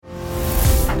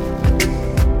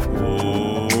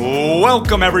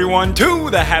Welcome everyone to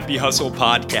the Happy Hustle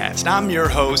Podcast. I'm your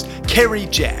host, Cary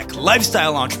Jack,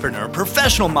 lifestyle entrepreneur,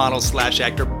 professional model /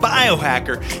 actor,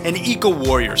 biohacker, and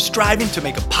eco-warrior striving to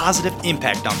make a positive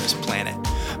impact on this planet.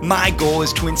 My goal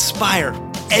is to inspire,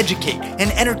 educate,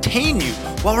 and entertain you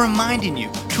while reminding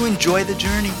you to enjoy the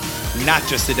journey, not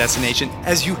just the destination,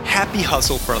 as you happy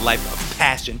hustle for a life of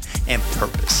passion and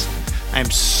purpose. I am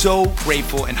so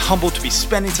grateful and humbled to be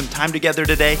spending some time together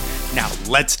today. Now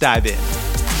let's dive in.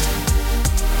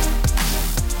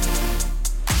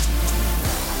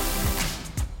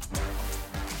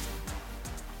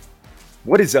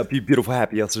 What is up, you beautiful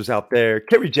happy hustlers out there?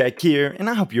 Cary Jack here, and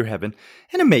I hope you're having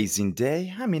an amazing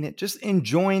day. Just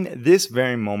enjoying this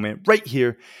very moment right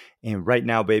here and right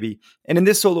now, baby. And in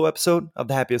this solo episode of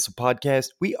the Happy Hustle Podcast,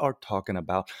 we are talking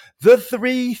about the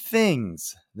 3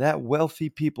 things that wealthy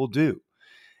people do.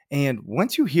 And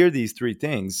once you hear these 3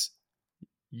 things,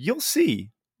 you'll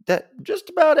see that just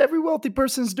about every wealthy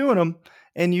person's doing them.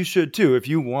 And you should too, if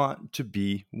you want to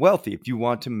be wealthy, if you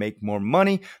want to make more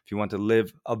money, if you want to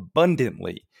live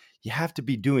abundantly, you have to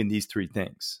be doing these 3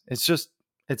 things. It's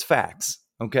facts,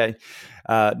 okay?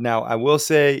 Now, I will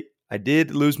say I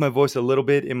did lose my voice a little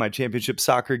bit in my championship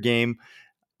soccer game.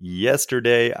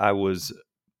 Yesterday, I was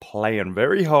playing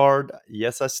very hard.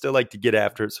 Yes, I still like to get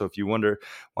after it. So if you wonder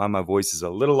why my voice is a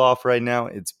little off right now,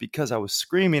 it's because I was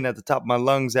screaming at the top of my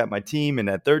lungs at my team and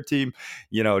at their team,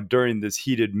 during this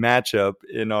heated matchup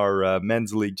in our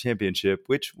men's league championship,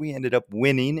 which we ended up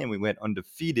winning and we went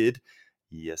undefeated.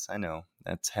 Yes, I know.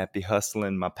 That's happy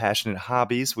hustling, my passionate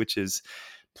hobbies, which is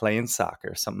playing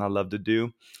soccer, something I love to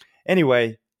do.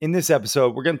 Anyway, in this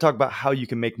episode, we're going to talk about how you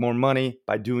can make more money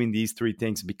by doing these 3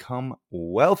 things and become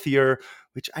wealthier,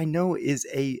 which I know is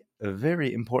a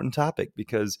very important topic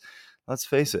because let's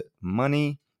face it,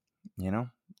 money,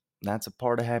 that's a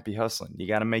part of happy hustling. You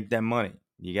got to make that money.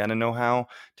 You got to know how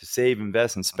to save,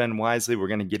 invest, and spend wisely. We're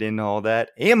going to get into all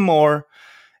that and more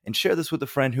and share this with a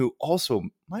friend who also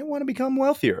might want to become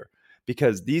wealthier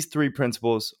because these 3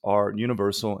 principles are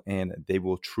universal and they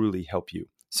will truly help you.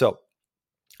 So,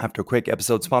 after a quick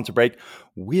episode sponsor break,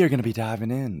 we are going to be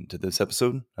diving into this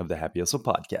episode of the Happy Hustle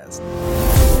Podcast.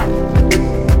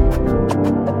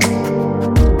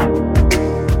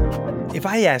 If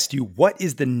I asked you what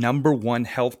is the number 1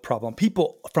 health problem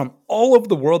people from all over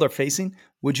the world are facing,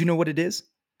 would you know what it is?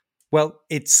 Well,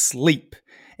 it's sleep.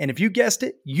 And if you guessed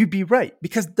it, you'd be right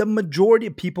because the majority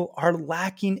of people are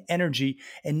lacking energy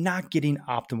and not getting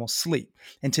optimal sleep.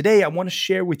 And today I want to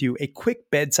share with you a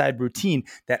quick bedside routine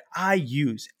that I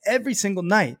use every single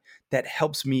night that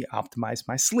helps me optimize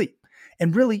my sleep.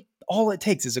 And really, all it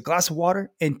takes is a glass of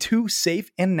water and 2 safe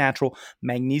and natural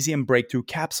magnesium breakthrough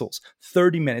capsules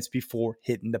 30 minutes before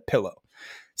hitting the pillow.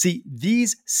 See,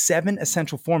 these 7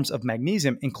 essential forms of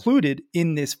magnesium included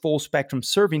in this full spectrum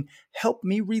serving help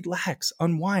me relax,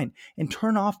 unwind, and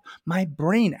turn off my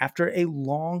brain after a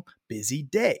long, busy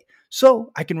day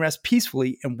so I can rest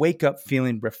peacefully and wake up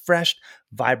feeling refreshed,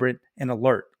 vibrant, and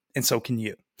alert. And so can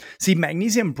you. See,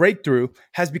 Magnesium Breakthrough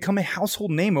has become a household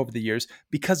name over the years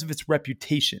because of its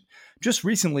reputation. Just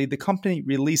recently, the company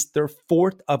released their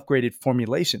 4th upgraded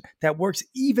formulation that works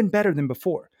even better than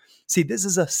before. See, this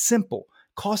is a simple,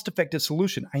 cost-effective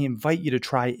solution I invite you to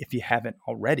try if you haven't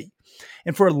already.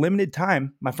 And for a limited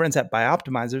time, my friends at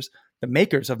Bioptimizers, the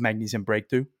makers of Magnesium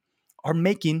Breakthrough, are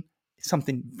making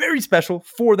something very special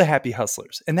for the happy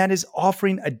hustlers, and that is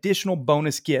offering additional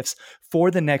bonus gifts for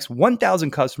the next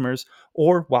 1,000 customers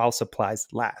or while supplies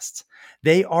last.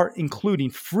 They are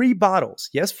including free bottles,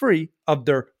 yes, free, of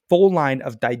their full line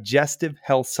of digestive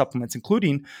health supplements,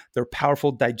 including their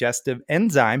powerful digestive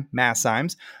enzyme,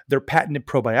 Masszymes, their patented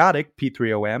probiotic,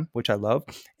 P3OM, which I love,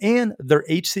 and their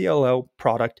HCLO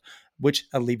product, which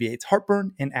alleviates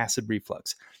heartburn and acid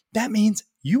reflux. That means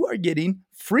you are getting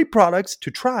free products to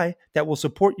try that will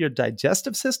support your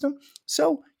digestive system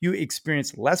so you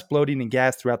experience less bloating and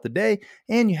gas throughout the day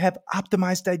and you have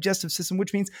optimized digestive system,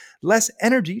 which means less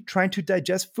energy trying to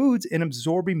digest foods and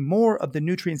absorbing more of the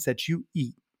nutrients that you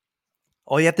eat.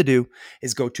 All you have to do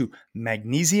is go to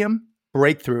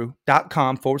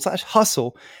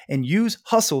magnesiumbreakthrough.com/hustle and use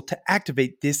hustle to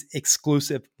activate this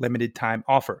exclusive limited time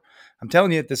offer. I'm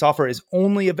telling you, this offer is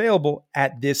only available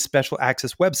at this special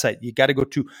access website. You got to go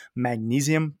to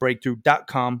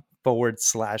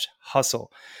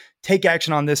magnesiumbreakthrough.com/hustle. Take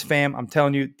action on this, fam. I'm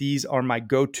telling you, these are my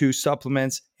go-to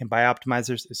supplements, and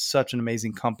Bioptimizers is such an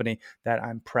amazing company that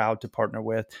I'm proud to partner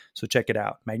with. So check it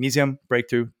out,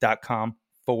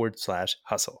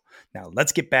 magnesiumbreakthrough.com/hustle. Now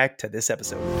let's get back to this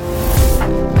episode.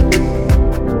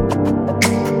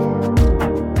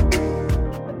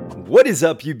 What is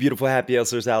up, you beautiful happy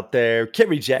hustlers out there?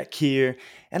 Cary Jack here,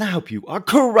 and I hope you are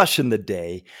crushing the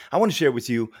day. I want to share with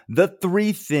you the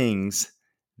three things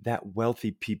that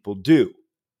wealthy people do.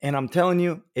 And I'm telling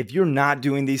you, if you're not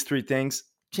doing these three things,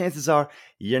 chances are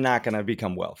you're not going to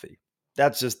become wealthy.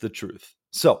 That's just the truth.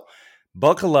 So,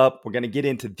 buckle up. We're going to get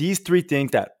into these three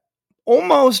things that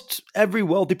almost every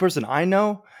wealthy person I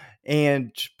know,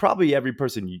 and probably every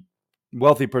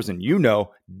wealthy person you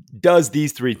know, does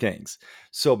these three things.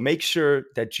 So make sure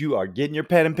that you are getting your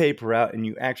pen and paper out and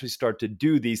you actually start to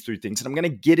do these three things. And I'm going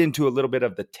to get into a little bit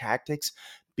of the tactics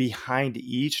behind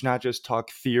each, not just talk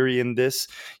theory in this,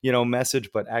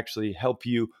 message, but actually help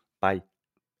you by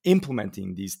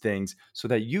implementing these things so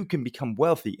that you can become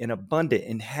wealthy and abundant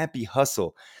and happy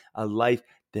hustle a life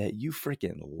that you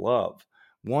freaking love.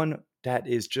 One that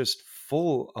is just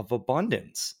full of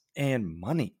abundance and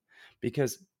money.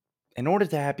 Because in order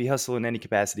to happy hustle in any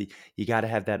capacity, you got to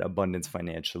have that abundance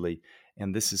financially.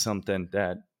 And this is something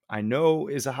that I know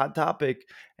is a hot topic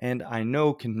and I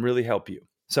know can really help you.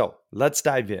 So let's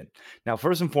dive in. Now,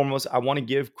 first and foremost, I want to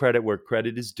give credit where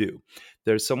credit is due.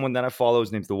 There's someone that I follow.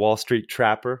 His name's the Wall Street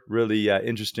Trapper. Really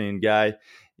interesting guy.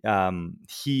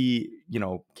 He,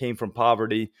 came from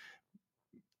poverty,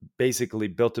 basically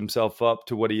built himself up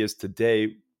to what he is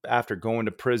today after going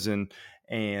to prison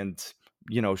and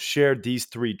shared these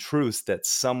three truths that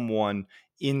someone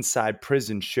inside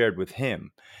prison shared with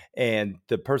him. And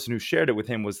the person who shared it with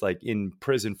him was like in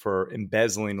prison for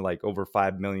embezzling like over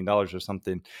 $5 million or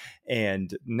something.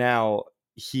 And now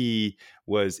he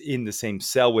was in the same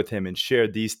cell with him and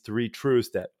shared these three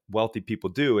truths that wealthy people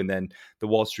do. And then the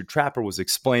Wall Street Trapper was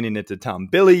explaining it to Tom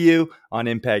Bilyeu on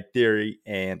Impact Theory,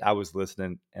 and I was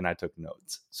listening and I took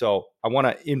notes. So I want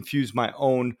to infuse my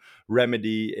own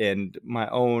remedy and my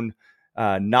own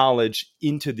knowledge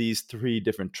into these three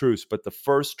different truths. But the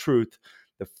first truth,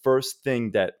 the first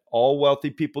thing that all wealthy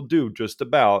people do just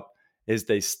about is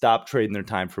they stop trading their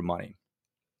time for money.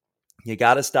 You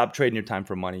got to stop trading your time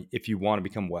for money if you want to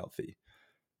become wealthy.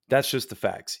 That's just the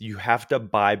facts. You have to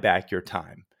buy back your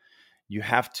time. You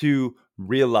have to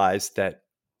realize that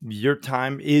your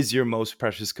time is your most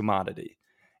precious commodity.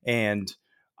 And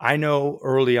I know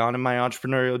early on in my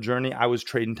entrepreneurial journey, I was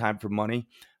trading time for money.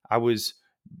 I was,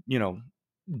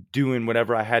 doing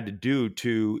whatever I had to do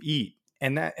to eat.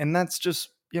 And that's just,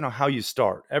 how you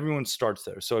start. Everyone starts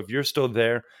there. So if you're still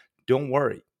there, don't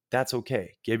worry. That's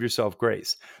okay. Give yourself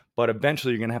grace. But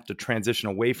eventually you're going to have to transition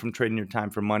away from trading your time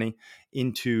for money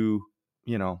into,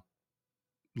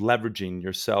 leveraging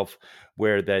yourself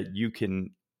where that you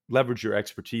can leverage your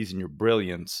expertise and your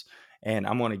brilliance. And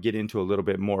I'm going to get into a little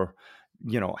bit more,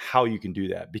 how you can do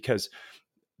that, because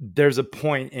there's a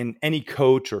point in any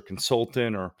coach or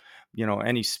consultant or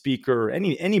any speaker,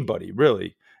 anybody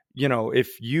really,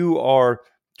 if you are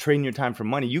trading your time for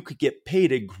money, you could get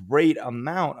paid a great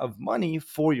amount of money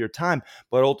for your time,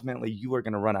 but ultimately you are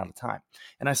going to run out of time.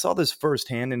 And I saw this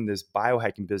firsthand in this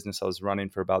biohacking business I was running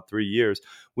for about 3 years.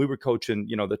 We were coaching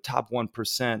the top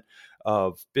 1%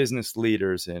 of business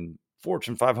leaders and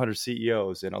Fortune 500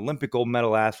 CEOs and Olympic gold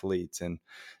medal athletes and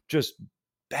just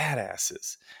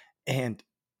badasses. And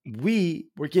we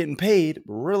were getting paid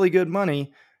really good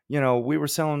money. We were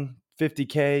selling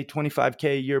 50K, 25K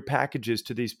a year packages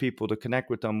to these people to connect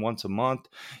with them once a month,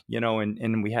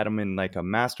 and we had them in like a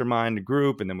mastermind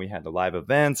group, and then we had the live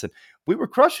events and we were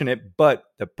crushing it. But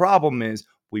the problem is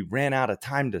we ran out of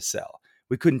time to sell.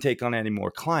 We couldn't take on any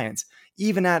more clients.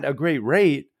 Even at a great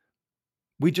rate,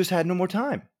 we just had no more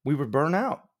time. We were burnt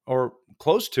out or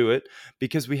close to it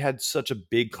because we had such a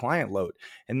big client load.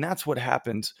 And that's what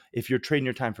happens if you're trading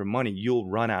your time for money. You'll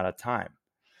run out of time.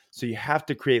 So you have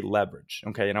to create leverage.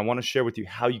 Okay. And I want to share with you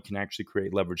how you can actually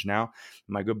create leverage now.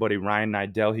 My good buddy Ryan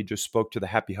Nidell, he just spoke to the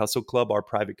Happy Hustle Club, our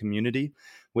private community,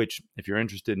 which if you're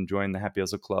interested in joining the Happy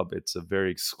Hustle Club, it's a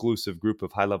very exclusive group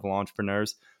of high-level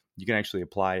entrepreneurs. You can actually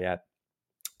apply at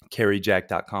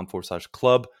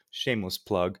caryjack.com/club. Shameless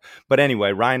plug. But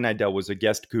anyway, Ryan Nidell was a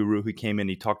guest guru who came in.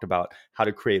 He talked about how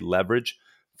to create leverage.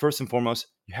 First and foremost,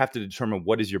 you have to determine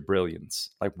what is your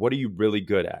brilliance. Like, what are you really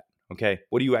good at? Okay.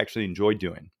 What do you actually enjoy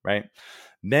doing? Right.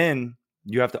 Then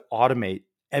you have to automate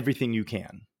everything you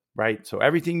can. Right. So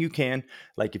everything you can,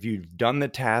 like if you've done the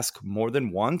task more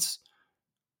than once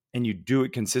and you do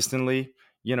it consistently,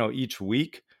 each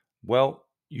week, well,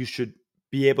 you should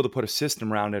be able to put a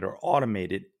system around it or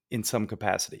automate it in some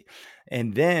capacity.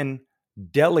 And then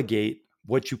delegate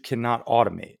what you cannot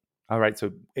automate. All right.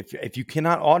 So if you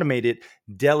cannot automate it,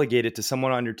 delegate it to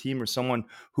someone on your team or someone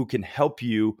who can help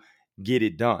you get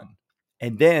it done.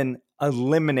 And then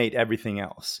eliminate everything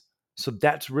else. So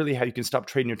that's really how you can stop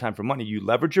trading your time for money. You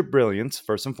leverage your brilliance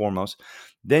first and foremost,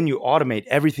 then you automate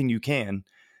everything you can,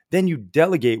 then you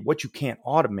delegate what you can't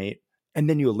automate, and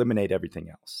then you eliminate everything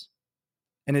else.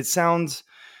 And it sounds,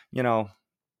 you know,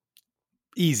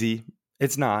 easy.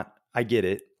 It's not. I get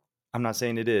it. I'm not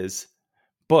saying it is,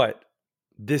 but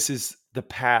this is the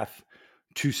path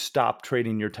to stop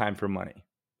trading your time for money.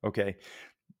 Okay.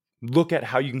 Look at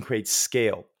how you can create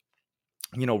scale.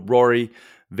 Rory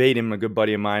Vadim, a good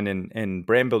buddy of mine in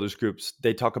brand builders groups,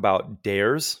 they talk about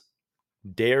dares.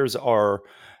 Dares are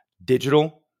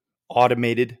digital,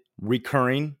 automated,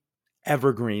 recurring,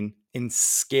 evergreen, and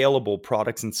scalable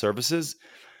products and services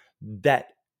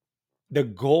that the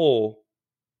goal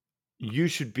you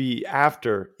should be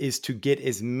after is to get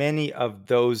as many of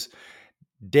those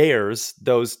dares,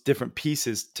 those different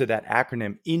pieces to that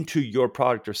acronym, into your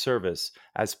product or service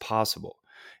as possible.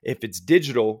 If it's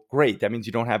digital, great. That means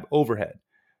you don't have overhead,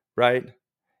 right?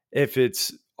 If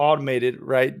it's automated,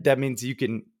 right, that means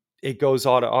it goes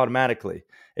automatically.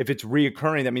 If it's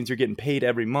reoccurring, that means you're getting paid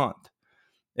every month.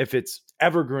 If it's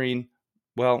evergreen,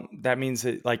 well, that means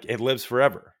it lives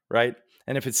forever, right?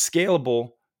 And if it's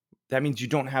scalable, that means you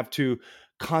don't have to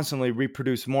constantly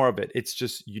reproduce more of it. It's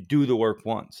just you do the work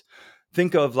once.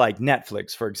 Think of like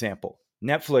Netflix, for example.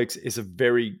 Netflix is a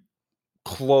very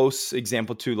close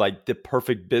example to like the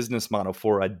perfect business model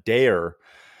for a dare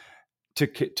to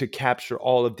capture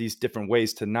all of these different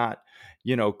ways to not,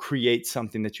 create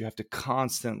something that you have to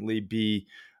constantly be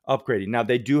upgrading. Now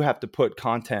they do have to put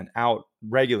content out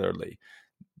regularly.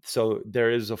 So there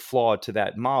is a flaw to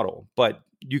that model, but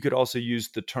you could also use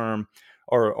the term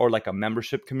or like a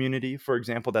membership community, for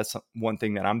example. That's one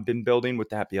thing that I've been building with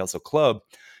the Happy Hustle Club.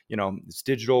 It's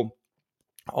digital,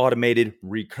 automated,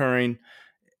 recurring,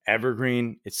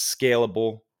 evergreen, it's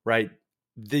scalable, right?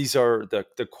 These are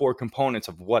the core components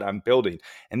of what I'm building.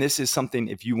 And this is something,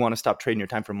 if you want to stop trading your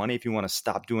time for money, if you want to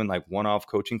stop doing like one-off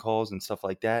coaching calls and stuff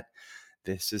like that,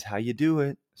 this is how you do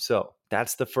it. So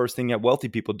that's the first thing that wealthy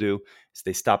people do is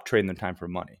they stop trading their time for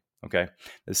money. Okay.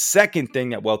 The second thing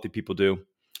that wealthy people do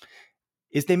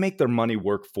is they make their money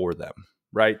work for them,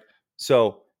 right?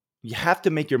 So you have to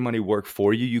make your money work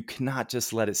for you. You cannot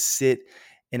just let it sit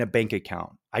in a bank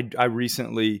account. I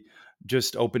recently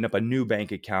just opened up a new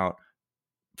bank account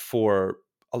for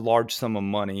a large sum of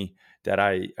money that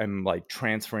I am like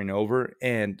transferring over.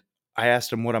 And I asked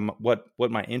them what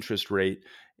my interest rate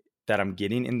that I'm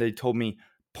getting, and they told me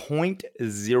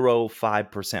 0.05%,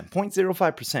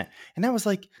 0.05%. And that was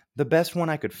like the best one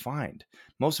I could find.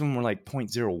 Most of them were like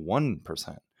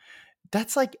 0.01%.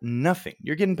 That's like nothing.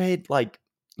 You're getting paid like,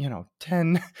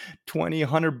 10, 20,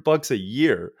 $100 a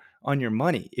year on your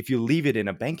money if you leave it in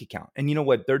a bank account. And you know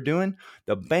what they're doing?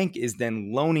 The bank is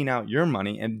then loaning out your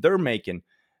money and they're making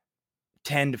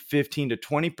 10 to 15 to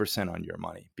 20% on your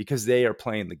money because they are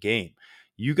playing the game.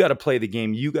 You got to play the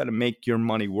game. You got to make your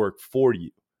money work for you.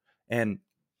 And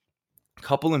a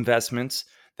couple investments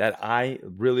that I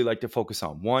really like to focus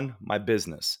on. One, my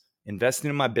business.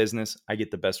 Investing in my business, I get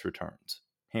the best returns,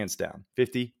 hands down,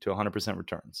 50 to 100%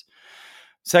 returns.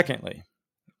 Secondly,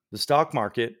 the stock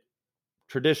market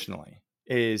traditionally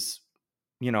is,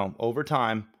 over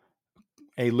time,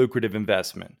 a lucrative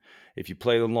investment. If you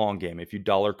play the long game, if you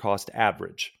dollar cost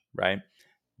average, right?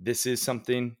 This is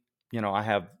something, I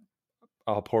have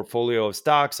a portfolio of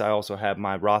stocks. I also have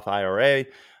my Roth IRA.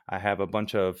 I have a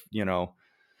bunch of,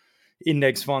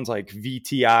 index funds like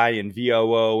VTI and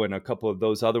VOO and a couple of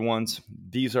those other ones.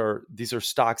 These are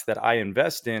stocks that I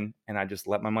invest in, and I just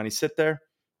let my money sit there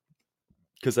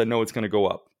because I know it's going to go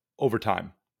up over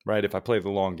time, right? If I play the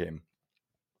long game.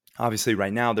 Obviously,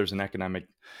 right now there's an economic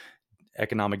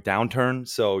downturn,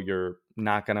 so you're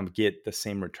not going to get the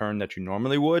same return that you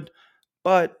normally would.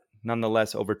 But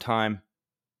nonetheless, over time,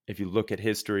 if you look at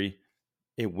history,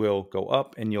 it will go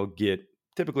up and you'll get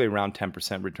typically around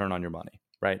 10% return on your money,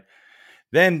 right?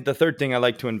 Then the third thing I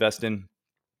like to invest in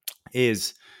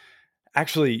is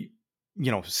actually,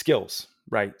 skills,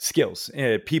 right? Skills,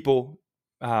 people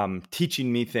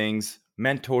teaching me things,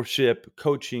 mentorship,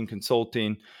 coaching,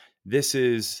 consulting. This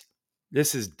is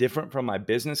different from my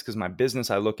business because my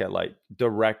business, I look at like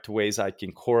direct ways I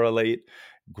can correlate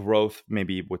growth,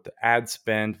 maybe with the ad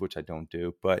spend, which I don't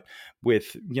do, but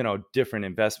with, different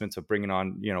investments of bringing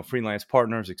on, freelance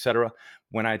partners, etc.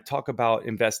 When I talk about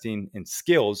investing in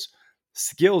skills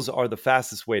are the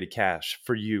fastest way to cash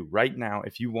for you right now.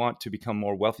 If you want to become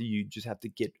more wealthy, you just have to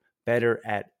get better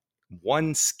at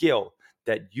one skill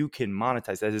that you can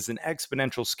monetize. That is an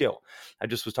exponential skill. I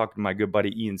just was talking to my good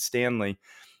buddy Ian Stanley,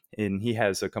 and he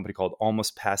has a company called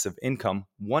Almost Passive Income.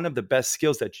 One of the best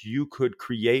skills that you could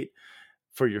create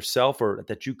for yourself or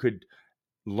that you could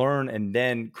learn and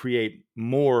then create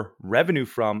more revenue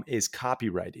from is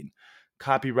copywriting.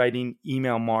 Copywriting,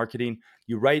 email marketing.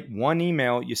 You write one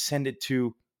email, you send it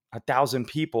to 1,000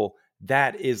 people.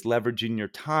 That is leveraging your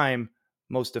time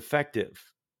most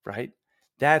effective, right?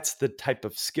 That's the type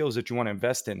of skills that you want to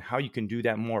invest in, how you can do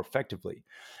that more effectively.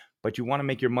 But you want to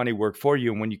make your money work for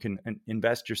you. And when you can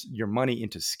invest your money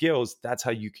into skills, that's how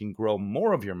you can grow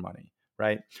more of your money,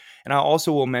 right? And I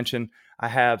also will mention I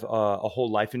have a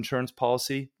whole life insurance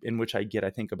policy in which I get,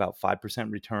 I think, about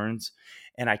 5% returns.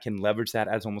 And I can leverage that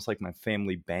as almost like my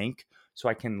family bank. So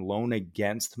I can loan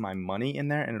against my money in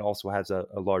there. And it also has a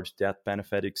large death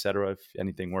benefit, et cetera, if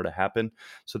anything were to happen.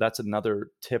 So that's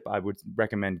another tip I would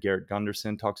recommend. Garrett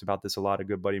Gunderson talks about this a lot, a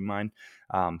good buddy of mine.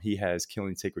 He has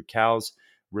Killing Sacred Cows,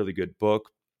 really good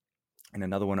book, and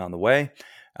another one on the way.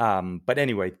 But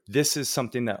anyway, this is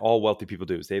something that all wealthy people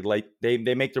do. Is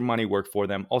they make their money work for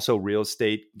them. Also, real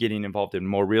estate, getting involved in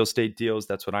more real estate deals.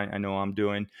 That's what I know I'm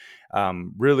doing.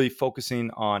 Really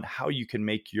focusing on how you can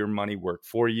make your money work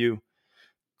for you.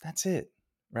 That's it,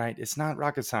 right? It's not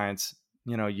rocket science.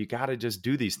 You got to just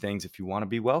do these things if you want to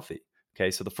be wealthy. Okay,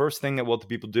 so the first thing that wealthy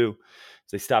people do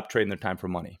is they stop trading their time for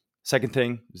money. Second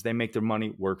thing is they make their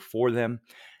money work for them.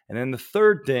 And then the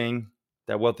third thing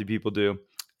that wealthy people do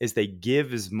is they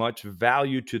give as much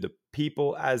value to the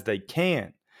people as they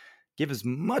can. Give as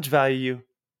much value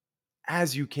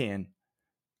as you can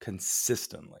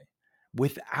consistently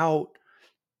without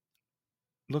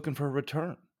looking for a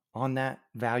return on that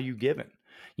value given.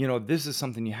 This is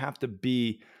something you have to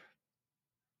be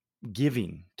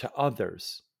giving to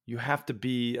others. You have to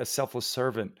be a selfless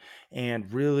servant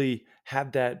and really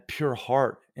have that pure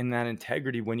heart and that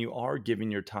integrity when you are giving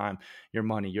your time, your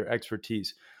money, your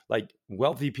expertise. Like,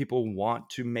 wealthy people want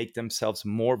to make themselves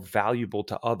more valuable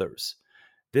to others.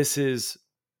 This is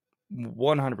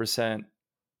 100%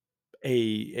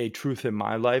 a truth in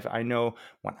my life. I know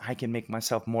when I can make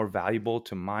myself more valuable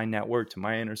to my network, to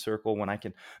my inner circle, when I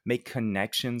can make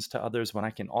connections to others, when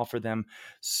I can offer them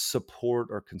support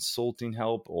or consulting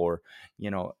help or,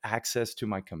 access to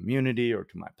my community or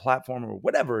to my platform or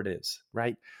whatever it is,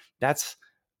 right? That's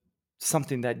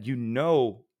something that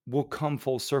will come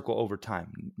full circle over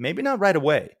time. Maybe not right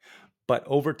away, but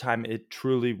over time, it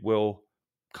truly will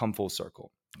come full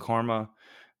circle. Karma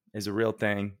is a real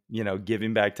thing,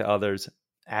 giving back to others,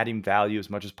 adding value as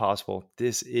much as possible.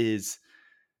 This is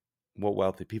what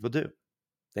wealthy people do.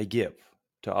 They give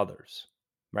to others,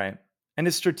 right? And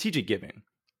it's strategic giving.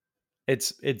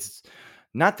 It's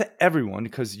not to everyone,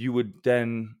 because you would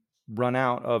then run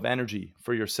out of energy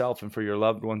for yourself and for your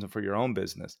loved ones and for your own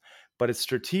business. But it's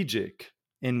strategic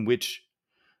in which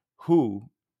who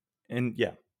and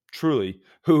yeah, truly,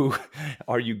 who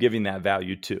are you giving that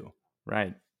value to,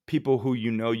 right? People who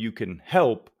you can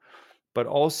help, but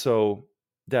also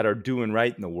that are doing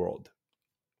right in the world.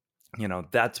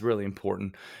 That's really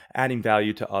important, adding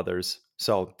value to others.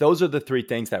 So those are the three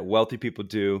things that wealthy people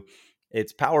do.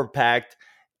 It's power packed.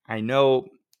 I know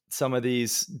some of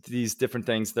these different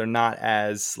things, they're not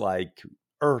as like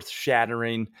earth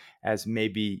shattering as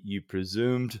maybe you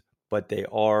presumed, but they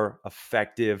are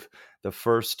effective. The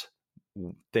first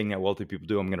thing that wealthy people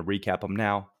do, I'm going to recap them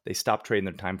now. They stop trading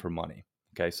their time for money.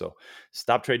 Okay, so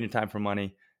stop trading your time for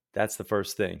money. That's the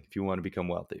first thing if you want to become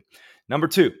wealthy. Number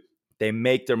two, they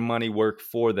make their money work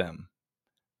for them,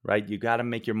 right? You got to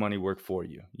make your money work for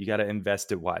you. You got to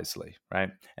invest it wisely, right?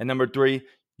 And number three,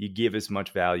 you give as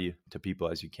much value to people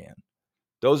as you can.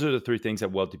 Those are the three things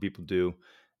that wealthy people do.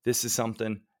 This is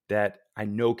something that I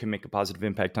know can make a positive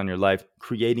impact on your life,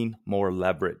 creating more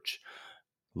leverage.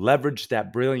 Leverage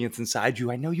that brilliance inside you.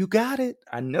 I know you got it.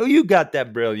 I know you got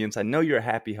that brilliance. I know you're a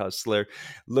happy hustler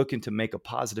looking to make a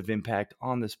positive impact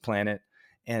on this planet.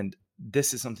 And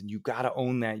this is something you got to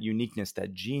own, that uniqueness,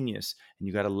 that genius, and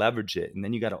you got to leverage it. And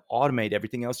then you got to automate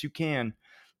everything else you can.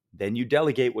 Then you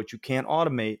delegate what you can't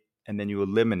automate, and then you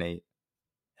eliminate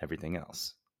everything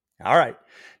else. All right.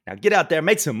 Now get out there,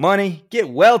 make some money, get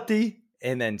wealthy,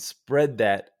 and then spread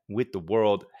that with the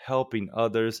world, helping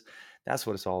others. That's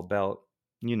what it's all about.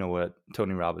 You know what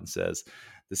Tony Robbins says.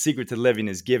 The secret to living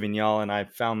is giving, y'all. And I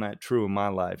found that true in my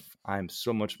life. I'm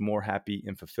so much more happy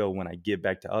and fulfilled when I give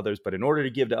back to others. But in order to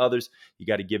give to others, you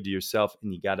got to give to yourself,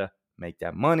 and you got to make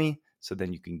that money so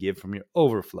then you can give from your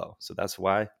overflow. So that's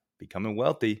why becoming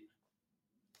wealthy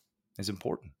is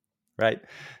important, right?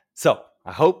 So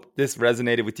I hope this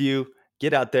resonated with you.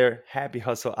 Get out there, happy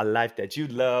hustle, a life that you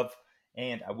love.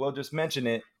 And I will just mention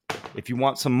it. If you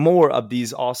want some more of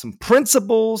these awesome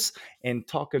principles and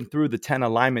talking through the 10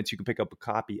 alignments, you can pick up a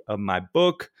copy of my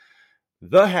book,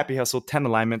 The Happy Hustle 10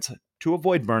 Alignments to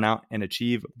Avoid Burnout and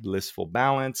Achieve Blissful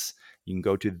Balance. You can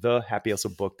go to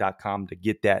thehappyhustlebook.com to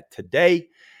get that today.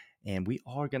 And we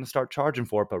are going to start charging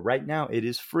for it. But right now, it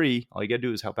is free. All you got to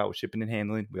do is help out with shipping and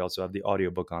handling. We also have the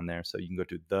audiobook on there. So you can go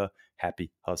to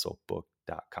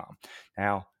thehappyhustlebook.com.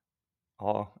 Now,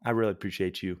 I really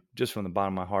appreciate you. Just from the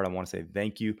bottom of my heart, I want to say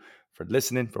thank you for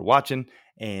listening, for watching.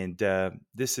 And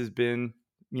this has been,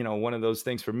 one of those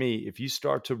things for me. If you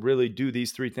start to really do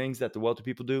these 3 things that the wealthy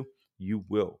people do, you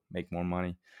will make more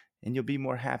money and you'll be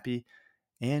more happy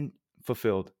and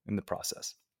fulfilled in the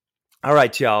process. All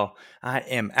right, y'all. I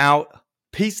am out.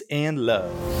 Peace and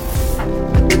love.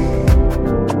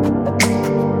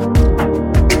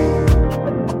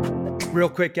 Real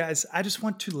quick, guys, I just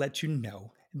want to let you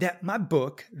know that my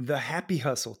book, The Happy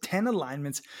Hustle, 10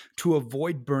 Alignments to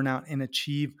Avoid Burnout and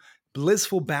Achieve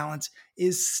Blissful Balance,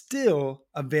 is still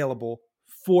available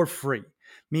for free.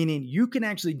 Meaning you can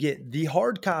actually get the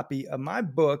hard copy of my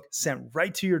book sent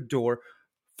right to your door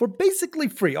for basically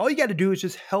free. All you got to do is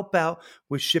just help out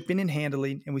with shipping and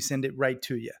handling, and we send it right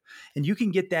to you. And you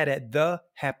can get that at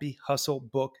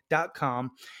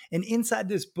thehappyhustlebook.com. And inside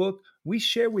this book, we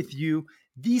share with you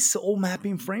the soul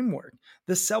mapping framework,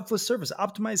 the selfless service,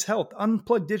 optimized health,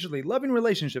 unplugged digitally, loving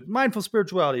relationships, mindful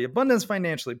spirituality, abundance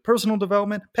financially, personal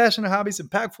development, passionate hobbies,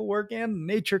 impactful work, and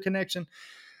nature connection.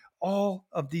 All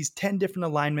of these 10 different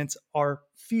alignments are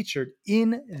featured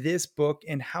in this book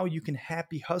and how you can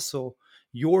happy hustle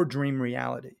your dream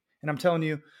reality. And I'm telling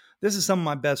you, this is some of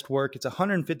my best work. It's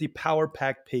 150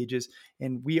 power-packed pages,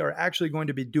 and we are actually going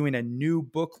to be doing a new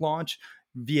book launch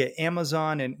via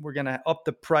Amazon, and we're going to up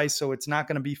the price, so it's not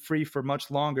going to be free for much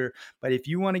longer. But if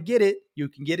you want to get it, you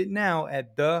can get it now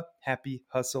at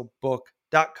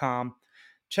thehappyhustlebook.com.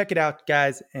 Check it out,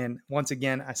 guys. And once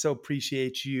again, I so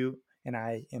appreciate you, and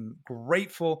I am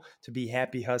grateful to be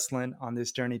happy hustling on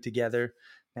this journey together.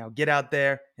 Now get out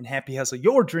there and happy hustle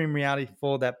your dream reality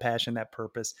full of that passion, that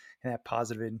purpose, and that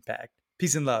positive impact.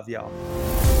 Peace and love, y'all.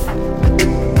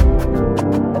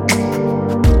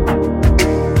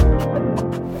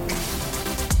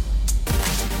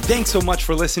 Thanks so much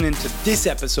for listening to this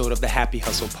episode of the Happy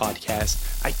Hustle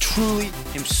Podcast. I truly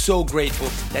am so grateful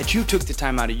that you took the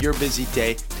time out of your busy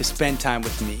day to spend time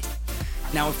with me.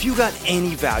 Now, if you got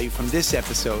any value from this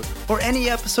episode or any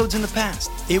episodes in the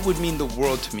past, it would mean the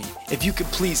world to me if you could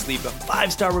please leave a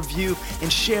 5-star review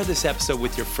and share this episode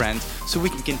with your friends so we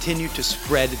can continue to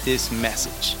spread this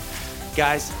message.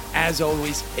 Guys, as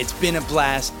always, it's been a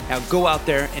blast. Now go out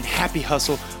there and happy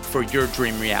hustle for your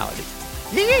dream reality.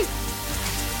 Yee!